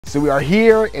So we are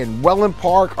here in Wellen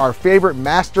Park, our favorite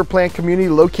master plan community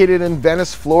located in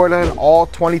Venice, Florida, and all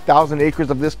 20,000 acres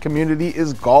of this community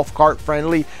is golf cart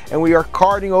friendly. And we are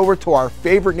carting over to our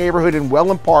favorite neighborhood in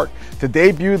Wellen Park to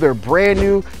debut their brand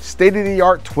new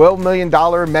state-of-the-art $12 million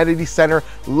amenity center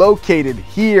located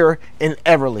here in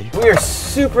Everly. We are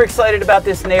super excited about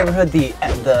this neighborhood, the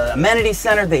Amenties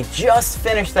Center. They just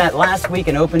finished that last week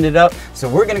and opened it up. So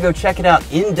we're gonna go check it out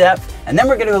in depth, and then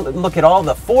we're gonna look at all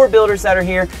the 4 builders that are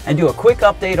here and do a quick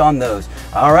update on those.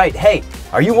 All right, hey,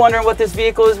 are you wondering what this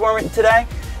vehicle is worth today?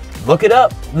 Look it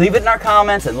up, leave it in our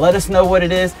comments, and let us know what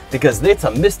it is, because it's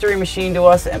a mystery machine to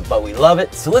us, but we love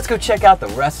it. So let's go check out the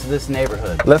rest of this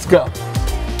neighborhood. Let's go.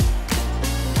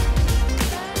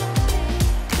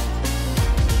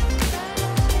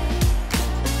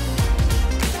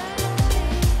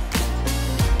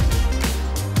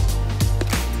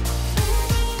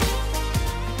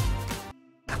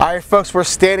 All right, folks, we're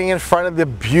standing in front of the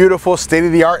beautiful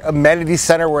state-of-the-art Amenties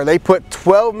Center where they put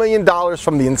 $12 million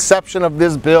from the inception of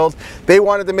this build. They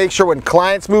wanted to make sure when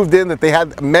clients moved in that they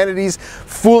had amenities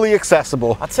fully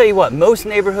accessible. I'll tell you what, most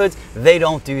neighborhoods, they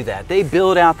don't do that. They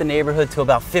build out the neighborhood to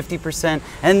about 50%,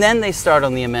 and then they start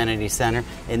on the Amenties Center.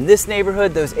 In this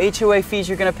neighborhood, those HOA fees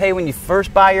you're gonna pay when you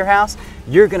first buy your house,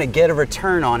 you're gonna get a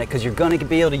return on it because you're gonna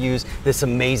be able to use this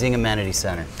amazing amenity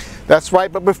center. That's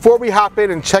right, but before we hop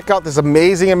in and check out this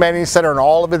amazing amenity center and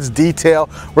all of its detail,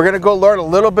 we're gonna go learn a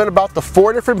little bit about the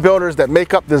 4 different builders that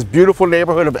make up this beautiful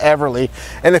neighborhood of Everly.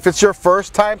 And if it's your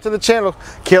first time to the channel,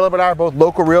 Caleb and I are both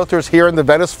local realtors here in the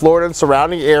Venice, Florida and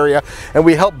surrounding area, and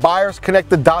we help buyers connect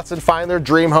the dots and find their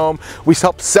dream home. We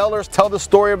help sellers tell the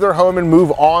story of their home and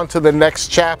move on to the next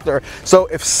chapter. So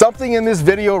if something in this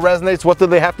video resonates, what do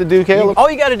they have to do, Caleb? All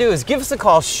you gotta do is give us a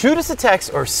call, shoot us a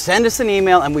text, or send us an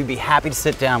email, and we'd be happy to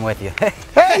sit down with you.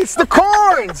 Hey, it's the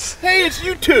Corns! Hey, it's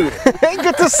YouTube! Hey,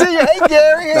 good to see you. Hey,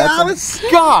 Gary. Hey, Alice.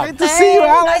 Scott! Good to see you,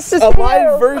 Alice. A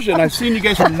live version. I've seen you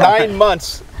guys for 9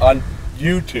 months on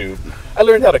YouTube. I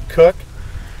learned how to cook,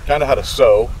 kind of how to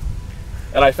sew,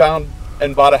 and I found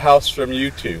and bought a house from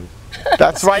YouTube.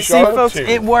 That's right. See, folks,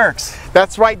 it works.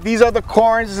 That's right. These are the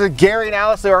Corns. This is Gary and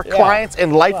Alice. They're our clients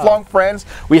and lifelong friends.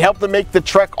 We help them make the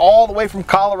trek all the way from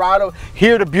Colorado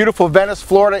here to beautiful Venice,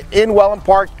 Florida, in Wellen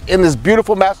Park, in this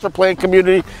beautiful master plan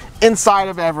community inside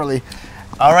of Everly.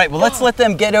 All right, well, let's let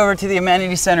them get over to the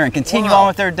Amenity Center and continue on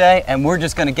with their day, and we're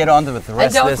just going to get on to the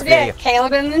rest of this video. And don't forget,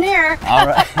 Caleb and Lanir. All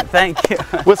right, thank you.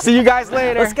 We'll see you guys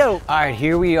later. Let's go. All right,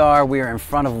 here we are. We are in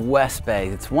front of West Bay.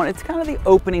 It's kind of the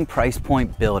opening price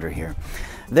point builder here.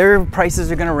 Their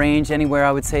prices are going to range anywhere.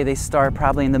 I would say they start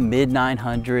probably in the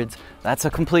mid-900s. That's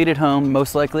a completed home,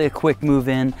 most likely a quick move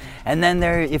in. And then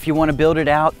there, if you want to build it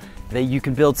out, that you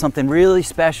can build something really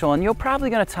special, and you're probably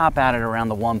going to top out at around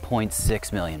the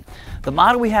 1.6 million. The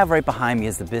model we have right behind me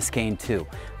is the Biscayne 2.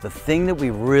 The thing that we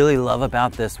really love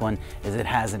about this one is it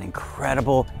has an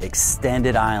incredible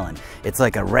extended island. It's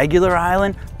like a regular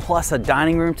island plus a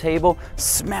dining room table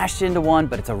smashed into one,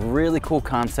 but it's a really cool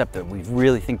concept that we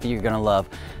really think that you're going to love.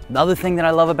 The other thing that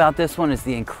I love about this one is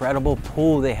the incredible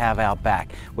pool they have out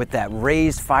back with that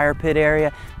raised fire pit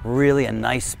area. Really a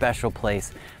nice special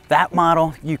place. That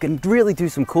model, you can really do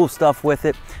some cool stuff with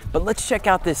it, but let's check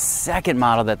out this second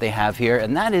model that they have here,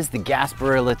 and that is the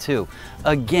Gasparilla 2.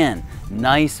 Again,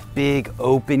 nice big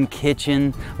open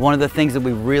kitchen. One of the things that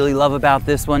we really love about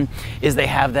this one is they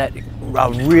have that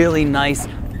really nice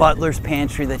butler's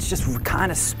pantry that's just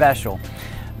kind of special.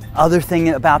 Other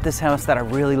thing about this house that I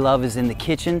really love is in the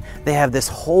kitchen, they have this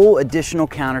whole additional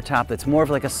countertop that's more of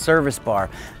like a service bar.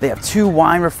 They have 2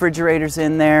 wine refrigerators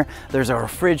in there. There's a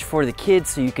fridge for the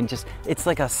kids, so you can just, it's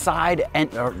like a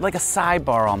or like a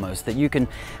sidebar almost, that you can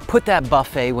put that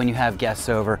buffet when you have guests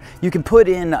over. You can put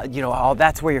in, you know,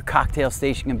 that's where your cocktail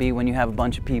station can be when you have a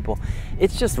bunch of people.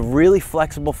 It's just a really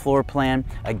flexible floor plan.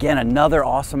 Again, another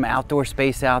awesome outdoor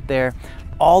space out there.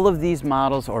 All of these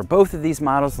models, or both of these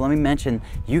models, let me mention,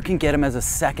 you can get them as a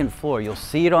second floor. You'll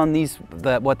see it on these,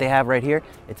 what they have right here.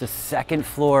 It's a second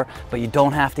floor, but you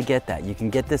don't have to get that. You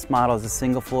can get this model as a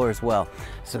single floor as well.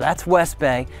 So that's West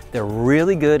Bay. They're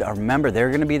really good. Remember, they're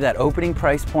gonna be that opening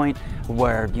price point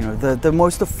where, you know, the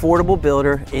most affordable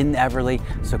builder in Everly.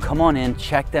 So come on in,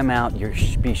 check them out. You'll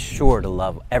be sure to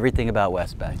love everything about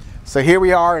West Bay. So here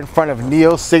we are in front of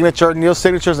Neil's Signature. Neil's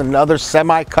Signature is another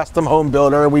semi-custom home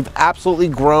builder, and we've absolutely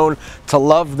grown to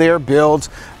love their builds.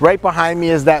 Right behind me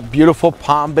is that beautiful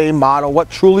Palm Bay model. What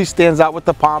truly stands out with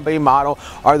the Palm Bay model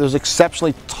are those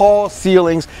exceptionally tall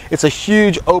ceilings. It's a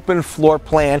huge open floor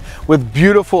plan with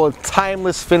beautiful and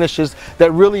timeless finishes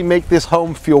that really make this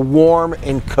home feel warm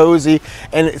and cozy,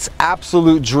 and it's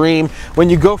absolute dream. When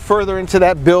you go further into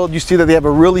that build, you see that they have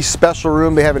a really special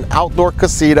room. They have an outdoor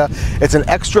casita. It's an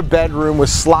extra bedroom with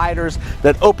sliders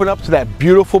that open up to that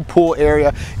beautiful pool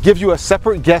area, gives you a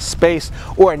separate guest space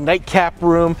or a nightcap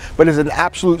room, but is an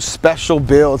absolute special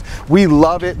build. We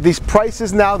love it. These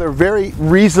prices now, they're very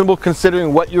reasonable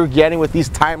considering what you're getting with these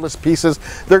timeless pieces.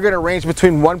 They're going to range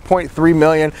between 1.3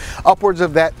 million, upwards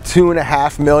of that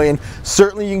 2.5 million.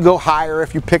 Certainly you can go higher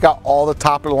if you pick out all the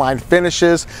top of the line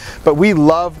finishes, but we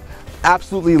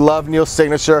absolutely love Neil's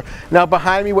Signature. Now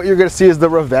behind me, what you're going to see is the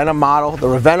Ravenna model. The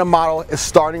Ravenna model is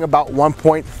starting about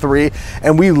 1.3,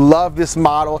 and we love this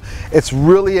model. It's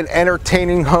really an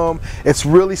entertaining home. It's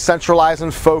really centralized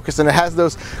and focused, and it has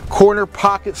those corner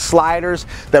pocket sliders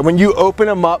that when you open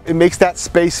them up, it makes that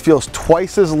space feel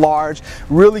twice as large,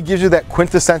 really gives you that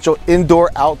quintessential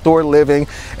indoor-outdoor living,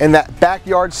 and that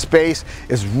backyard space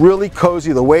is really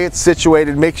cozy. The way it's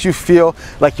situated makes you feel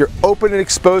like you're open and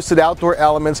exposed to the outdoor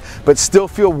elements, but still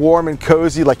feel warm and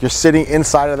cozy like you're sitting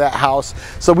inside of that house.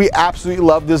 So we absolutely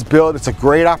love this build. It's a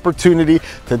great opportunity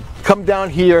to come down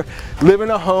here, live in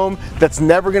a home that's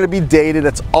never going to be dated,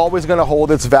 that's always going to hold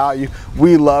its value.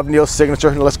 We love Neil's Signature,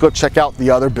 and let's go check out the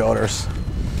other builders.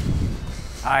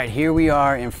 All right, here we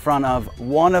are in front of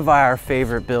one of our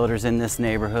favorite builders in this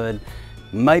neighborhood.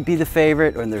 Might be the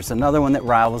favorite, and there's another one that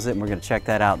rivals it, and we're going to check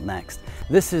that out next.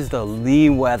 This is the Lee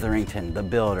Wetherington, the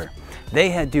builder.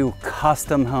 They do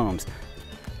custom homes.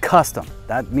 Custom,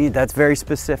 that's very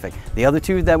specific. The other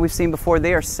two that we've seen before,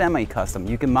 they are semi-custom.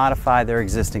 You can modify their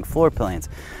existing floor plans.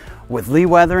 With Lee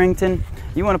Wetherington,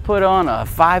 you want to put on a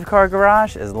 5-car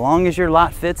garage, as long as your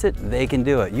lot fits it, they can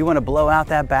do it. You want to blow out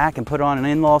that back and put on an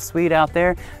in-law suite out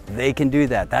there, they can do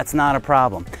that. That's not a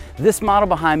problem. This model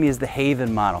behind me is the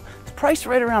Haven model. Priced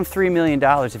right around $3 million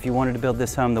if you wanted to build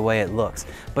this home the way it looks.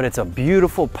 But it's a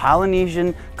beautiful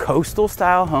Polynesian coastal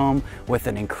style home with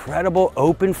an incredible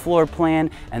open floor plan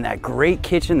and that great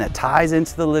kitchen that ties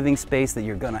into the living space that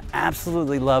you're gonna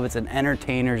absolutely love. It's an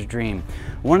entertainer's dream.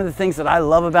 One of the things that I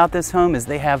love about this home is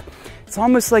it's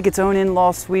almost like its own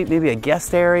in-law suite, maybe a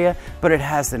guest area, but it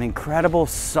has an incredible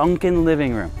sunken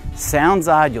living room. Sounds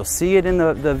odd, you'll see it in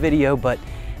the video, but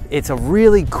it's a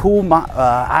really cool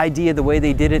idea the way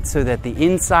they did it so that the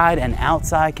inside and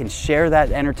outside can share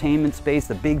that entertainment space,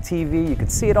 the big TV. You can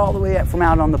see it all the way up from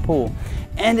out on the pool.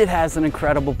 And it has an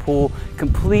incredible pool,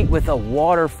 complete with a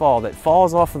waterfall that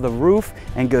falls off of the roof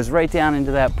and goes right down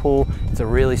into that pool. It's a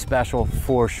really special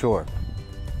for sure.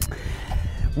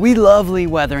 We love Lee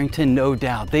Wetherington, no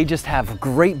doubt. They just have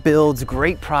great builds,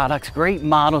 great products, great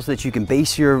models that you can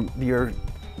base your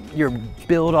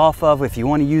build off of. If you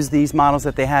want to use these models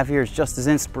that they have here, it's just as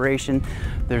inspiration.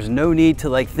 There's no need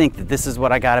to think that this is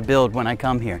what I got to build when I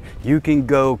come here. You can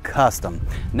go custom.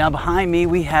 Now behind me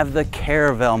we have the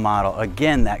Caravel model.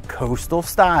 Again, that coastal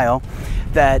style,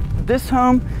 that this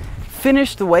home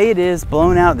finished the way it is,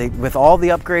 blown out with all the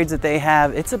upgrades that they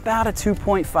have. It's about a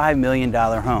 $2.5 million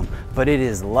home, but it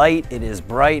is light, it is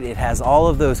bright, it has all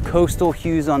of those coastal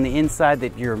hues on the inside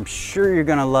that I'm sure you're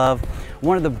gonna love.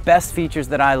 One of the best features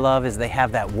that I love is they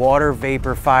have that water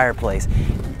vapor fireplace.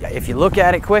 If you look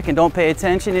at it quick and don't pay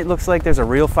attention, it looks like there's a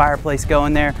real fireplace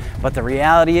going there, but the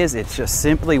reality is it's just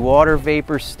simply water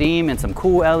vapor, steam, and some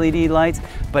cool LED lights,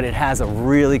 but it has a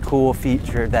really cool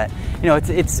feature that,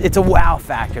 it's a wow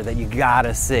factor that you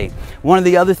gotta see. One of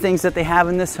the other things that they have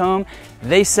in this home,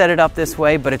 they set it up this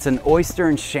way, but it's an oyster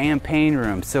and champagne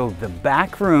room. So the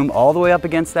back room, all the way up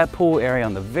against that pool area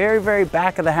on the very, very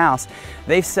back of the house,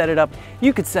 they've set it up.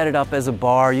 You could set it up as a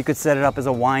bar, you could set it up as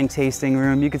a wine tasting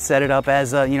room, you could set it up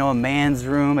as a man's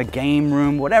room, a game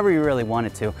room, whatever you really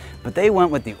wanted to. But they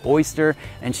went with the oyster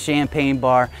and champagne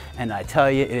bar, and I tell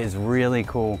you, it is really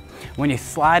cool. When you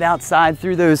slide outside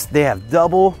through those, they have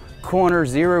double corner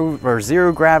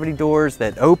zero gravity doors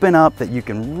that open up, that you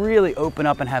can really open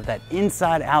up and have that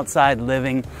inside outside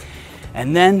living.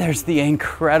 And then there's the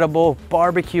incredible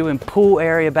barbecue and pool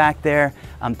area back there.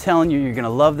 I'm telling you, you're gonna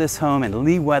love this home, and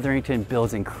Lee Wetherington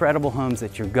builds incredible homes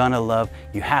that you're gonna love.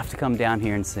 You have to come down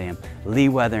here and see him. Lee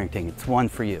Wetherington, it's one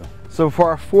for you. So for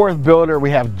our fourth builder,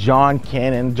 we have John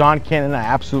Cannon. John Cannon I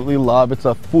absolutely love. It's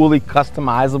a fully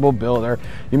customizable builder.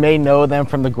 You may know them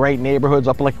from the great neighborhoods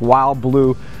up like Wild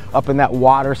Blue up in that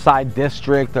Waterside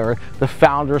district or the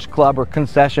Founders Club or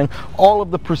Concession. All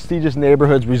of the prestigious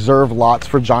neighborhoods reserve lots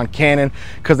for John Cannon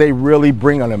because they really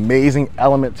bring an amazing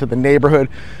element to the neighborhood.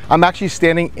 I'm actually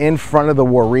standing in front of the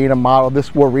Warena model.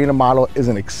 This Warena model is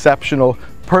an exceptional,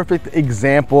 perfect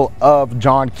example of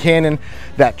John Cannon,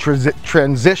 that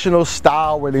transitional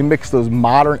style where they mix those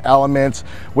modern elements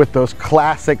with those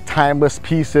classic timeless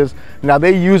pieces. Now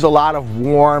they use a lot of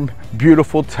warm,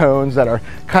 beautiful tones that are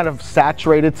kind of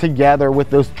saturated together with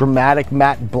those dramatic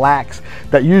matte blacks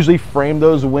that usually frame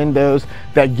those windows,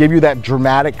 that give you that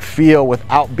dramatic feel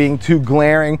without being too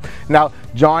glaring. Now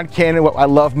John Cannon, what I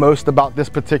love most about this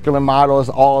particular model is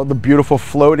all of the beautiful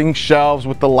floating shelves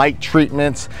with the light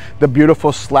treatments, the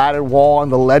beautiful slatted wall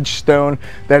and the ledge stone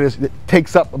that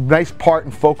takes up a nice part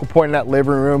and focal point in that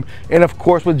living room. And of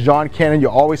course with John Cannon, you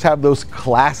always have those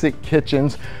classic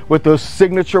kitchens with those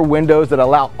signature windows that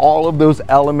allow all of those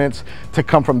elements to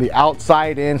come from the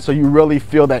outside in, so you really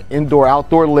feel that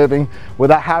indoor-outdoor living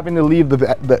without having to leave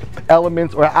the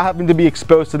elements or having to be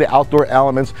exposed to the outdoor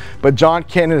elements. But John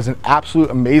Cannon is an absolute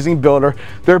amazing builder.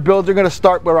 Their builds are going to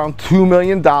start around $2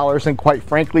 million, and quite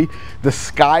frankly, the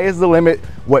sky is the limit.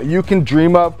 What you can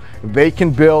dream of, they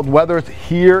can build, whether it's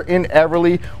here in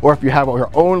Everly or if you have your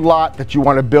own lot that you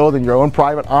want to build in your own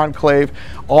private enclave.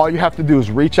 All you have to do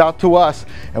is reach out to us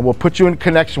and we'll put you in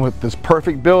connection with this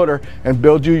perfect builder and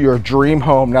build you your dream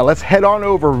home. Now let's head on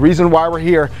over, reason why we're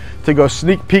here, to go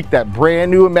sneak peek that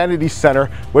brand new Amenties Center,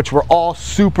 which we're all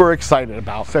super excited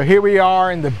about. So here we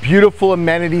are in the beautiful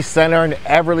Amenties Center in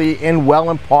Everly in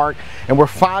Wellen Park, and we're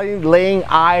finally laying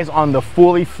eyes on the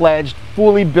fully fledged,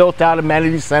 fully built out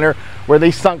Amenties Center, where they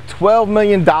sunk $12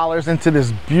 million into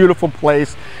this beautiful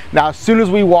place. Now, as soon as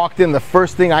we walked in, the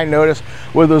first thing I noticed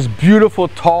were those beautiful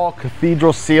tall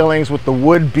cathedral ceilings with the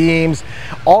wood beams.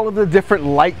 All of the different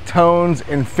light tones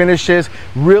and finishes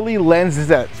really lends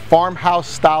that farmhouse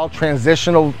style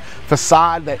transitional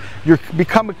facade that you're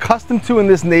become accustomed to in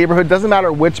this neighborhood. Doesn't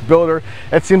matter which builder,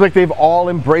 it seems like they've all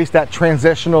embraced that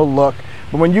transitional look.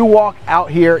 But when you walk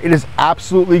out here, it is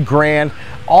absolutely grand.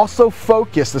 Also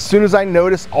focused. As soon as I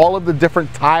noticed all of the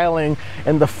different tiling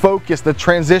and the focus, the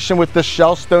transition with the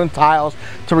shell stone tiles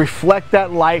to reflect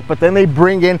that light, but then they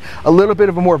bring in a little bit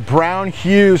of a more brown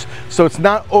hues, so it's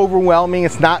not overwhelming,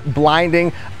 it's not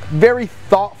blinding. Very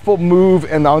thoughtful move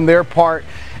and on their part.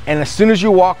 And as soon as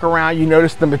you walk around, you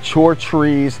notice the mature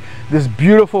trees, this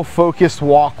beautiful focused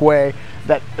walkway,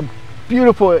 that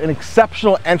beautiful and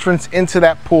exceptional entrance into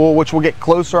that pool, which we'll get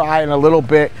closer eye in a little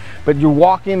bit. But you're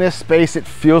walking this space, it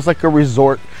feels like a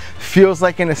resort, feels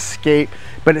like an escape,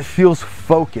 but it feels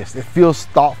focused, it feels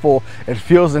thoughtful, it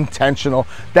feels intentional.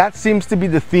 That seems to be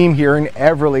the theme here in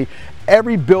Everly.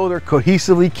 Every builder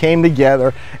cohesively came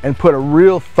together and put a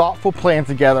real thoughtful plan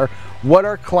together. What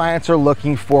our clients are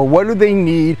looking for, what do they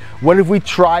need, what have we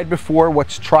tried before,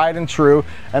 what's tried and true,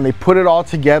 and they put it all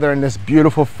together in this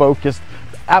beautiful, focused,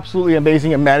 absolutely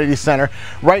amazing Amenity Center.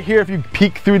 Right here, if you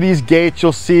peek through these gates,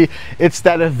 you'll see it's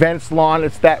that events lawn,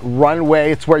 it's that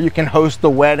runway, it's where you can host a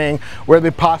wedding, where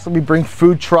they possibly bring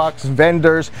food trucks,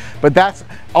 vendors, but that's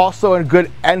also a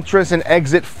good entrance and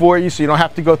exit for you, so you don't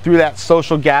have to go through that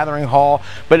social gathering hall.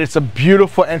 But it's a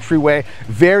beautiful entryway,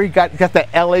 got that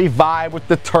LA vibe with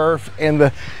the turf and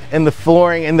the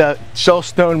flooring and the shell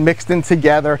stone mixed in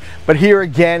together. But here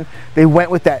again, they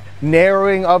went with that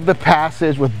narrowing of the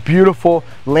passage with beautiful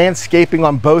landscaping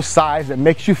on both sides that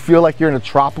makes you feel like you're in a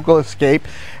tropical escape.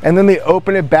 And then they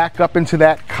open it back up into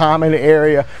that common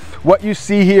area. What you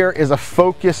see here is a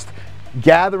focused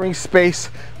gathering space,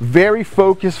 very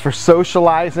focused for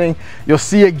socializing. You'll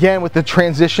see again with the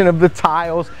transition of the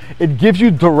tiles, it gives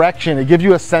you direction, it gives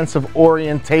you a sense of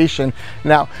orientation.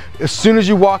 Now, as soon as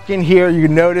you walk in here, you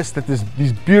notice that there's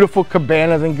these beautiful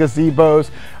cabanas and gazebos,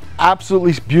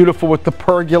 absolutely beautiful with the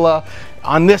pergola.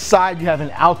 On this side, you have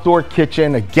an outdoor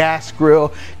kitchen, a gas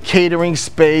grill, catering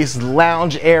space,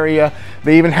 lounge area.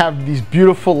 They even have these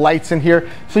beautiful lights in here.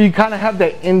 So you kind of have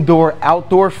that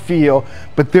indoor-outdoor feel,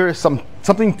 but there is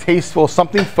something tasteful,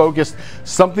 something focused,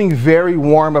 something very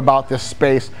warm about this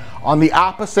space. On the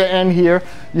opposite end here,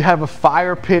 you have a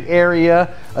fire pit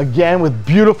area, again with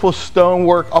beautiful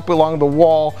stonework up along the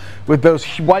wall with those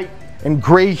white and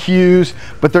gray hues,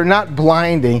 but they're not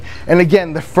blinding. And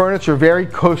again, the furniture, very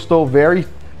coastal, very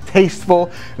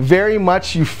tasteful, very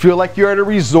much you feel like you're at a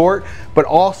resort, but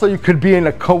also you could be in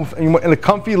a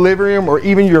comfy living room or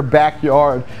even your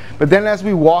backyard. But then as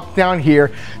we walk down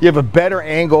here, you have a better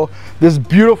angle, this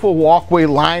beautiful walkway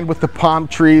lined with the palm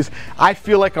trees. I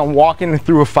feel like I'm walking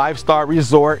through a 5-star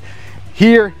resort.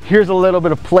 Here's a little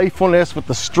bit of playfulness with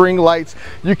the string lights.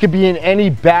 You could be in any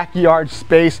backyard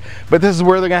space, but this is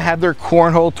where they're gonna have their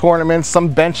cornhole tournaments,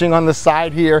 some benching on the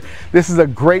side here. This is a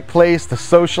great place to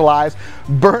socialize,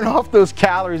 burn off those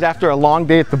calories after a long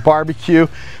day at the barbecue.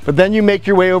 But then you make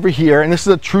your way over here, and this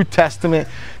is a true testament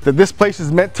that this place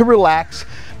is meant to relax,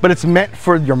 but it's meant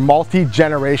for your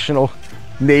multi-generational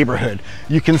neighborhood.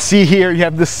 You can see here, you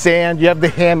have the sand, you have the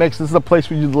hammocks. This is a place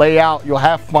where you lay out, you'll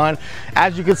have fun.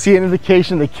 As you can see, an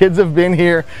indication the kids have been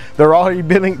here. They're already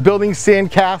building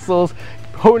sand castles,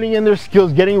 honing in their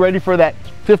skills, getting ready for that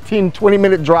 15-20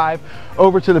 minute drive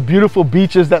over to the beautiful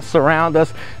beaches that surround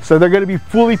us. So they're going to be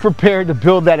fully prepared to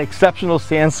build that exceptional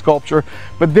sand sculpture.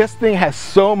 But this thing has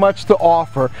so much to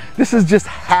offer. This is just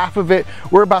half of it.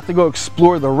 We're about to go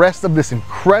explore the rest of this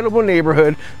incredible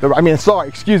neighborhood, the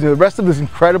rest of this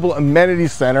incredible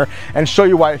Amenties Center, and show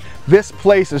you why this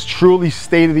place is truly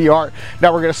state-of-the-art.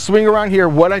 Now we're going to swing around here.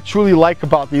 What I truly like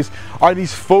about these are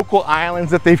these focal islands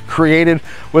that they've created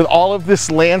with all of this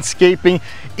landscaping.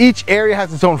 Each area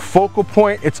has its own focal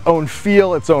point, its own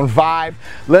feel, its own vibe.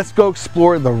 Let's go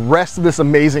explore the rest of this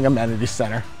amazing Amenity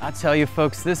Center. I tell you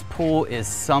folks, this pool is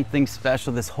something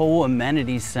special, this whole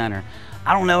Amenties Center.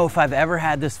 I don't know if I've ever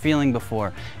had this feeling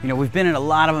before. You know, we've been in a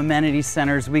lot of Amenity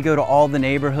Centers, we go to all the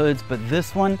neighborhoods, but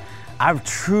this one, I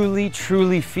truly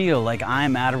feel like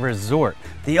I'm at a resort.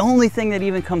 The only thing that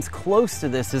even comes close to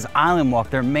this is Island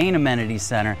Walk, their main amenity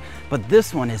center, but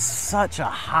this one is such a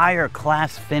higher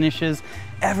class finishes.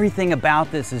 Everything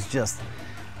about this is just,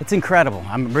 it's incredible.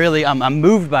 I'm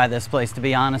moved by this place, to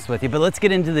be honest with you, but let's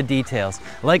get into the details.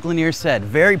 Like Lanir said,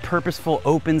 very purposeful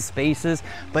open spaces,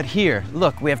 but here,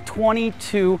 look, we have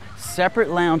 22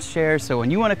 separate lounge chairs, so when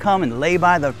you want to come and lay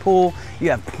by the pool, you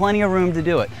have plenty of room to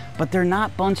do it. But they're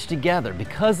not bunched together.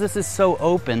 Because this is so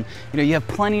open, you know, you have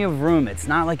plenty of room. It's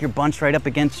not like you're bunched right up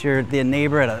against the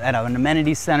neighbor at an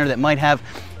amenity center that might have,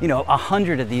 you know,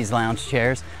 100 of these lounge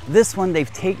chairs. This one,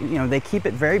 they've taken, you know, they keep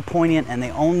it very poignant, and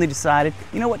they only decided,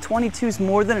 you know what, 22 is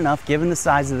more than enough given the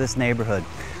size of this neighborhood.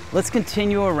 Let's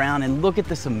continue around and look at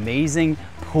this amazing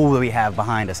pool that we have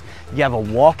behind us. You have a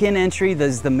walk-in entry.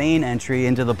 This is the main entry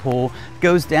into the pool.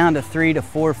 Goes down to 3 to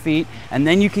 4 feet, and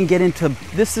then you can get into,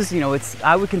 this is, you know,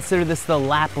 I would consider this the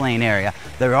lap lane area.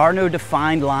 There are no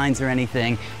defined lines or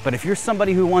anything, but if you're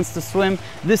somebody who wants to swim,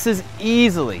 this is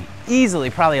easily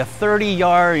probably a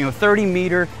 30-yard, you know, 30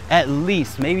 meter at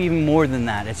least, maybe even more than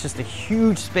that. It's just a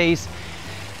huge space.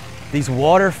 These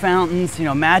water fountains, you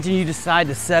know, imagine you decide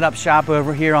to set up shop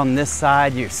over here on this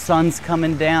side, your sun's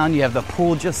coming down, you have the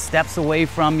pool just steps away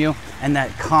from you, and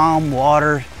that calm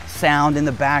water sound in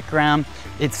the background.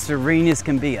 It's serene as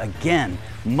can be. Again,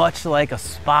 much like a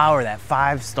spa or that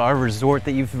 5-star resort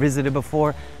that you've visited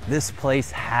before, this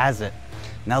place has it.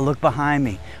 Now look behind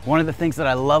me. One of the things that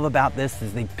I love about this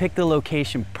is they picked the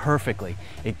location perfectly.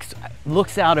 It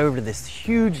looks out over this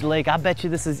huge lake. I bet you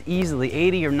this is easily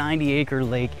 80 or 90 acre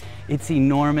lake. It's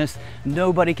enormous.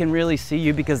 Nobody can really see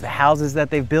you because the houses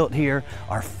that they've built here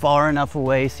are far enough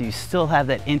away, so you still have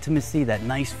that intimacy, that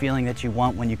nice feeling that you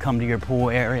want when you come to your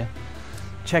pool area.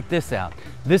 Check this out.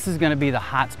 This is gonna be the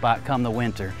hot spot come the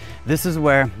winter. This is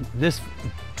where this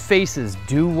faces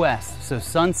due west, so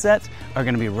sunsets are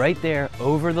going to be right there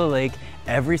over the lake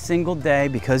every single day,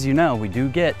 because you know we do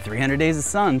get 300 days of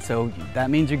sun, so that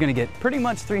means you're going to get pretty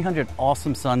much 300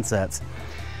 awesome sunsets.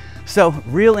 So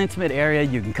real intimate area.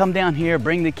 You can come down here,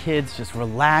 bring the kids, just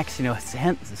relax, you know,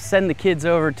 send the kids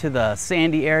over to the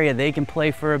sandy area. They can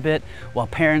play for a bit while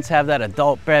parents have that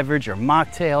adult beverage or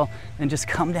mocktail, and just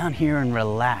come down here and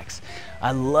relax.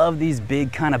 I love these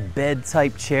big kind of bed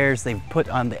type chairs they've put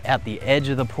on at the edge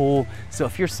of the pool. So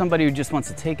if you're somebody who just wants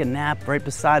to take a nap right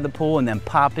beside the pool and then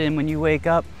pop in when you wake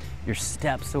up, you're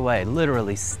steps away,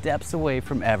 literally steps away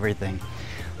from everything.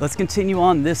 Let's continue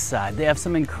on this side. They have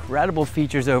some incredible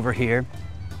features over here.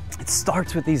 It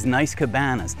starts with these nice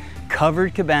cabanas,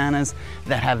 covered cabanas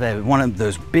that have one of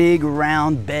those big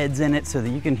round beds in it, so that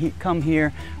you can come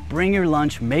here, bring your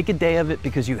lunch, make a day of it,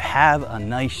 because you have a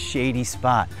nice shady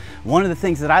spot. One of the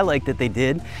things that I like that they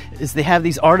did is they have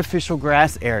these artificial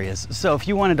grass areas. So if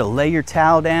you wanted to lay your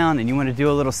towel down and you want to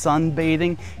do a little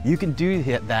sunbathing, you can do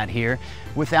that here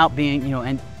without being, you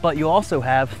know, but you also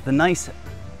have the nice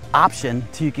option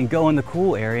to you can go in the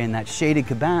cool area in that shaded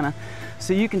cabana,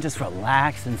 so you can just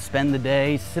relax and spend the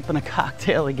day sipping a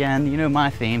cocktail again. You know my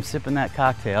theme, sipping that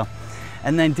cocktail.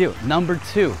 And then do number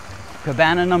 2,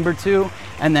 cabana number 2,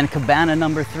 and then cabana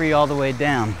number 3 all the way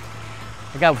down.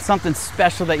 I got something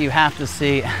special that you have to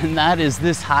see, and that is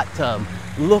this hot tub.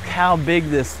 Look how big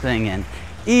this thing is.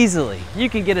 Easily, you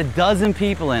can get a dozen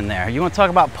people in there. You want to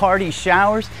talk about party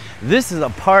showers? This is a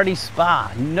party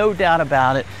spa, no doubt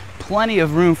about it. plenty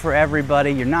of room for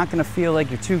everybody. You're not gonna feel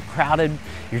like you're too crowded,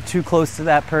 you're too close to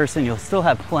that person. You'll still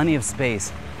have plenty of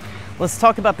space. Let's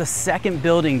talk about the second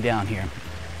building down here.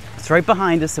 It's right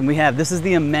behind us, and this is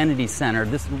the Amenity Center.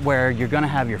 This is where you're gonna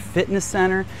have your fitness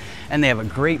center, and they have a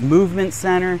great movement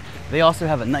center. They also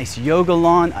have a nice yoga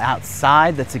lawn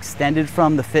outside that's extended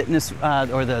from the fitness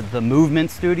or the movement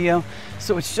studio.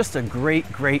 So it's just a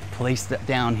great place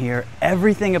down here.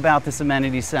 Everything about this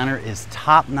Amenity Center is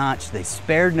top notch. They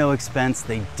spared no expense.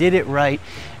 They did it right,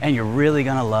 and you're really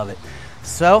gonna love it.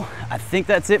 So I think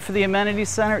that's it for the Amenity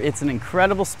Center. It's an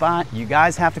incredible spot. You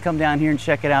guys have to come down here and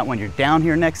check it out. When you're down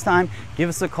here next time, give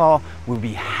us a call. We'll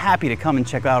be happy to come and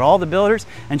check out all the builders.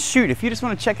 And shoot, if you just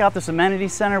want to check out this Amenity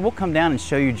Center, we'll come down and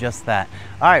show you just that.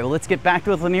 All right, well, let's get back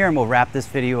to with Lanir and we'll wrap this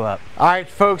video up. All right,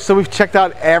 folks, so we've checked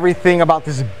out everything about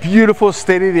this beautiful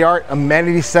state-of-the-art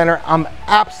Amenity Center. I'm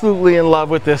absolutely in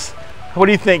love with this. What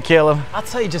do you think, Caleb? I'll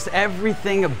tell you, just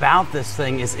everything about this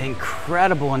thing is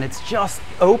incredible, and it's just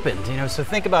opened, you know, so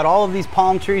think about all of these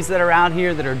palm trees that are out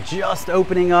here that are just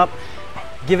opening up.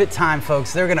 Give it time,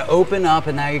 folks. They're gonna open up,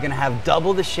 and now you're gonna have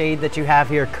double the shade that you have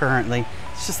here currently.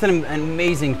 It's just an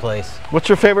amazing place. What's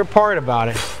your favorite part about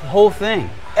it? The whole thing.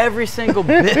 Every single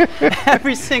bit,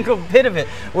 every single bit of it.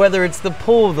 Whether it's the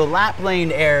pool, the lap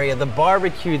lane area, the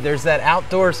barbecue, there's that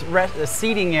outdoor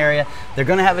seating area. They're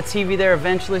gonna have a TV there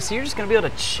eventually, so you're just gonna be able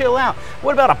to chill out.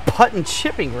 What about a putt and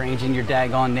chipping range in your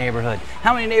daggone neighborhood?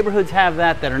 How many neighborhoods have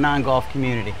that are non-golf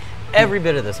community? Every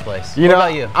bit of this place. What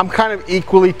about you? I'm kind of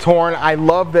equally torn. I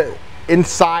love that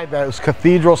inside those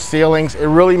cathedral ceilings. It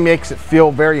really makes it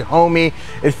feel very homey.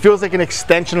 It feels like an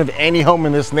extension of any home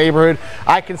in this neighborhood.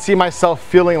 I can see myself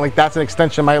feeling like that's an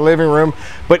extension of my living room,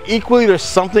 but equally there's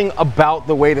something about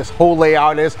the way this whole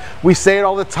layout is. We say it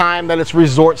all the time that it's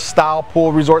resort style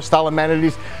pool, resort style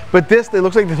amenities, but it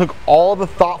looks like they took all the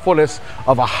thoughtfulness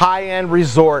of a high-end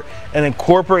resort and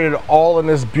incorporated it all in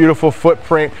this beautiful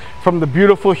footprint. From the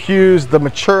beautiful hues, the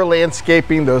mature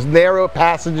landscaping, those narrow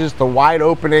passages, the wide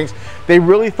openings. They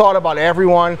really thought about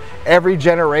everyone, every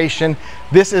generation.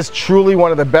 This is truly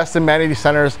one of the best amenity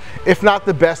centers, if not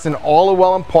the best in all of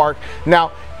Wellen Park.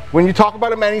 Now, when you talk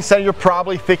about Amenity Center, you're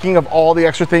probably thinking of all the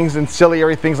extra things,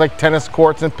 ancillary things like tennis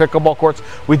courts and pickleball courts.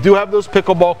 We do have those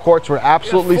pickleball courts. We're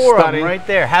absolutely stunning. Of them right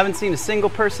there. Haven't seen a single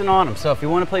person on them. So if you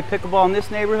want to play pickleball in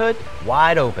this neighborhood,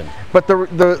 wide open. But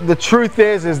the truth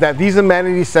is that these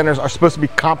amenity centers are supposed to be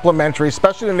complementary,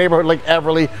 especially in a neighborhood like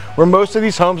Everly, where most of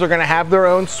these homes are going to have their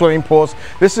own swimming pools.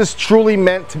 This is truly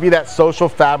meant to be that social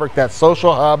fabric, that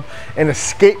social hub, an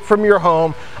escape from your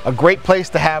home, a great place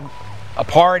to have a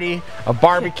party, a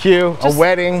barbecue, a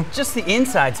wedding. Just the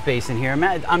inside space in here.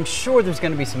 I'm sure there's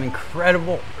going to be some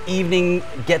incredible evening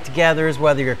get-togethers,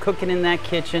 whether you're cooking in that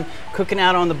kitchen, cooking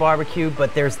out on the barbecue,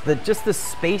 but there's just the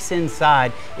space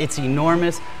inside. It's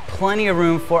enormous, plenty of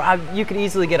room for, you could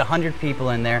easily get 100 people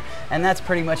in there, and that's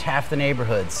pretty much half the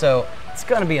neighborhood. So it's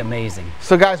going to be amazing.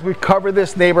 So guys, we cover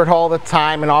this neighborhood all the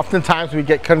time, and oftentimes we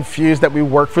get confused that we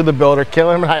work for the builder.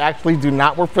 Killian and I actually do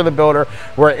not work for the builder.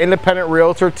 We're an independent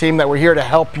realtor team that we're here to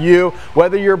help you.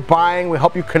 Whether you're buying, we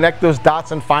help you connect those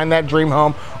dots and find that dream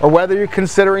home, or whether you're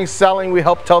considering selling, we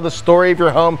help tell the story of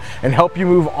your home and help you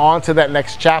move on to that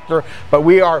next chapter. But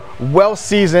we are well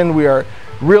seasoned. We are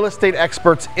real estate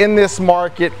experts in this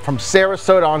market from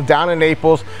Sarasota on down to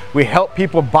Naples. We help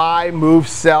people buy, move,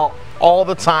 sell all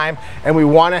the time, and we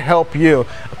want to help you.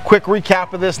 A quick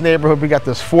recap of this neighborhood: we got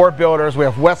those 4 builders. We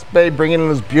have West Bay bringing in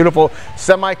those beautiful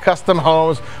semi-custom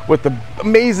homes with the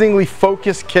amazingly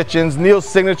focused kitchens, Neil's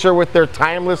Signature with their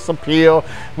timeless appeal.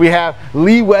 We have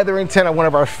Lee Wetherington, one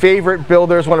of our favorite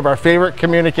builders, one of our favorite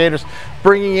communicators,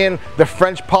 bringing in the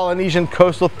French Polynesian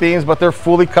coastal themes, but they're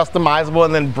fully customizable,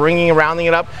 and then rounding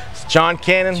it up, it's John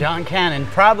Cannon. John Cannon,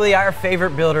 probably our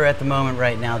favorite builder at the moment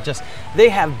right now. They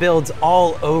have builds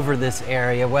all over this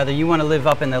area, whether you want to live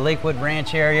up in the Lakewood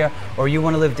Ranch area or you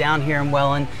want to live down here in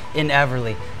Wellen, in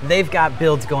Everly. They've got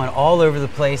builds going all over the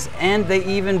place, and they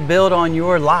even build on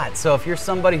your lot. So if you're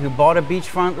somebody who bought a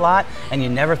beachfront lot and you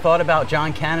never thought about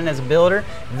John Cannon as a builder,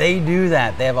 they do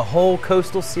that. They have a whole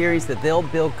coastal series that they'll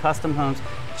build custom homes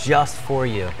just for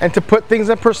you. And to put things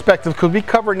in perspective, because we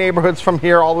cover neighborhoods from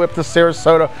here all the way up to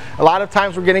Sarasota, a lot of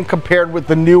times we're getting compared with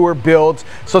the newer builds.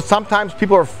 So sometimes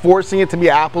people are forcing it to be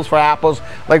apples for apples,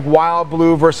 like Wild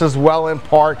Blue versus Wellen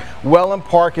Park. Wellen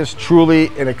Park is truly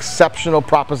an exceptional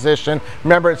proposition.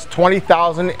 Remember, it's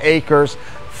 20,000 acres,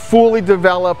 fully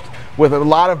developed, with a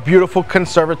lot of beautiful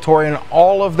conservatory, and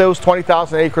all of those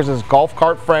 20,000 acres is golf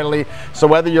cart friendly. So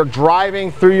whether you're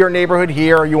driving through your neighborhood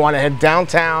here, or you want to head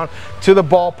downtown to the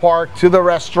ballpark, to the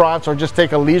restaurants, or just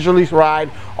take a leisurely ride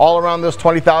all around those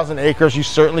 20,000 acres, you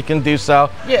certainly can do so.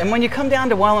 Yeah, and when you come down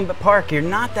to Wellen Park, you're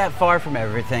not that far from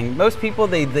everything. Most people,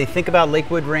 they think about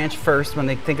Lakewood Ranch first when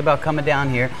they think about coming down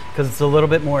here, because it's a little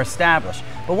bit more established.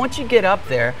 But once you get up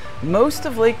there, most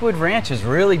of Lakewood Ranch is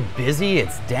really busy,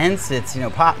 it's dense, it's, you know,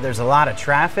 there's a lot of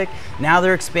traffic. Now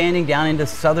they're expanding down into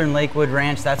southern Lakewood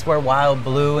Ranch. That's where Wild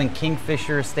Blue and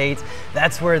Kingfisher Estates,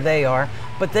 that's where they are.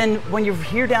 But then when you're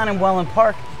here down in Wellen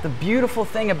Park, the beautiful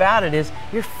thing about it is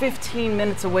you're 15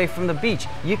 minutes away from the beach.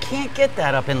 You can't get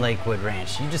that up in Lakewood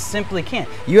Ranch. You just simply can't.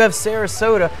 You have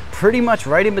Sarasota pretty much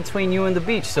right in between you and the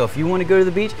beach. So if you want to go to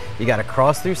the beach, you got to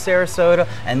cross through Sarasota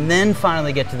and then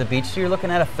finally get to the beach. So you're looking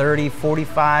at a 30,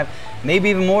 45, maybe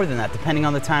even more than that, depending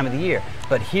on the time of the year.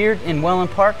 But here in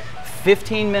Wellen Park,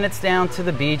 15 minutes down to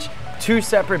the beach, 2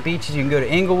 separate beaches. You can go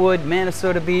to Inglewood,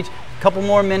 Minnesota Beach, a couple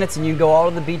more minutes and you can go all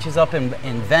of the beaches up in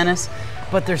Venice.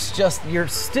 But there's just, you're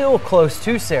still close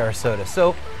to Sarasota.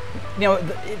 So, you know,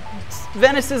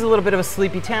 Venice is a little bit of a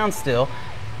sleepy town still.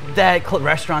 That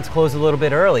restaurants close a little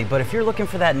bit early, but if you're looking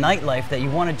for that nightlife that you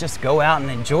want to just go out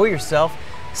and enjoy yourself,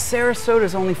 Sarasota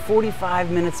is only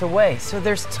 45 minutes away. So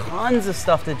there's tons of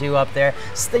stuff to do up there.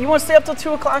 You want to stay up till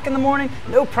 2 o'clock in the morning?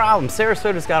 No problem.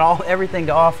 Sarasota's got everything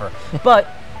to offer. But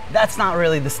that's not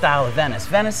really the style of Venice.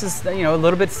 Venice is, you know, a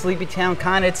little bit sleepy town,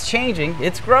 kind of. It's changing,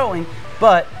 it's growing,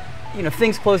 but you know,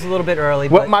 things close a little bit early.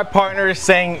 What my partner is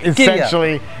saying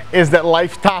essentially is that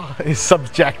lifestyle is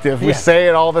subjective. We say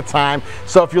it all the time.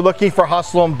 So if you're looking for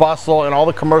hustle and bustle and all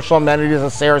the commercial amenities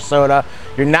of Sarasota,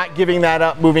 you're not giving that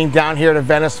up moving down here to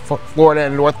Venice, Florida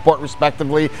and Northport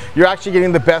respectively. You're actually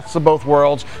getting the best of both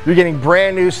worlds. You're getting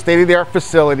brand new state-of-the-art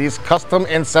facilities, custom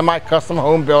and semi-custom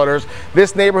home builders.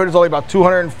 This neighborhood is only about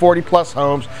 240 plus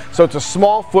homes. So it's a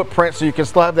small footprint, so you can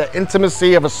still have that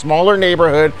intimacy of a smaller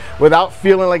neighborhood without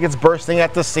feeling like it's bursting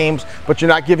at the seams, but you're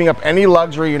not giving up any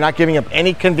luxury, you're not giving up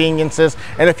any conveniences.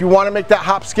 And if you want to make that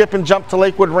hop, skip, and jump to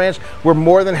Lakewood Ranch, we're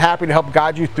more than happy to help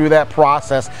guide you through that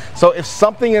process. So if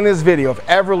something in this video, if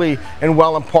Everly and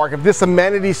Wellen Park, if this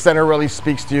amenity center really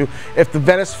speaks to you, if the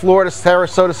Venice, Florida,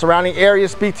 Sarasota surrounding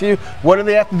areas speak to you, what do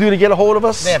they have to do to get a hold of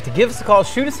us? They have to give us a call,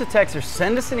 shoot us a text, or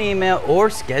send us an email, or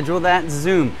schedule that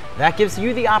Zoom. That gives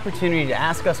you the opportunity to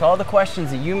ask us all the questions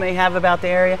that you may have about the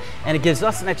area, and it gives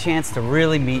us a chance to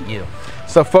really meet you.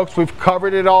 So folks, we've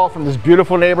covered it all, from this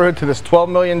beautiful neighborhood to this 12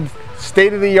 million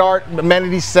state-of-the-art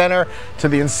amenity center, to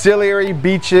the ancillary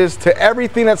beaches, to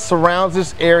everything that surrounds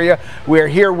this area. We are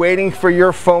here waiting for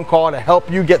your phone call to help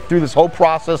you get through this whole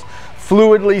process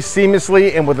fluidly,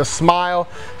 seamlessly, and with a smile.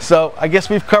 So I guess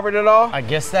we've covered it all. I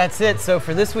guess that's it. So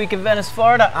for this week in Venice,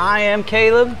 Florida, I am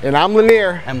Caleb. And I'm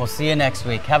Lanir. And we'll see you next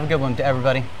week. Have a good one to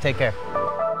everybody. Take care.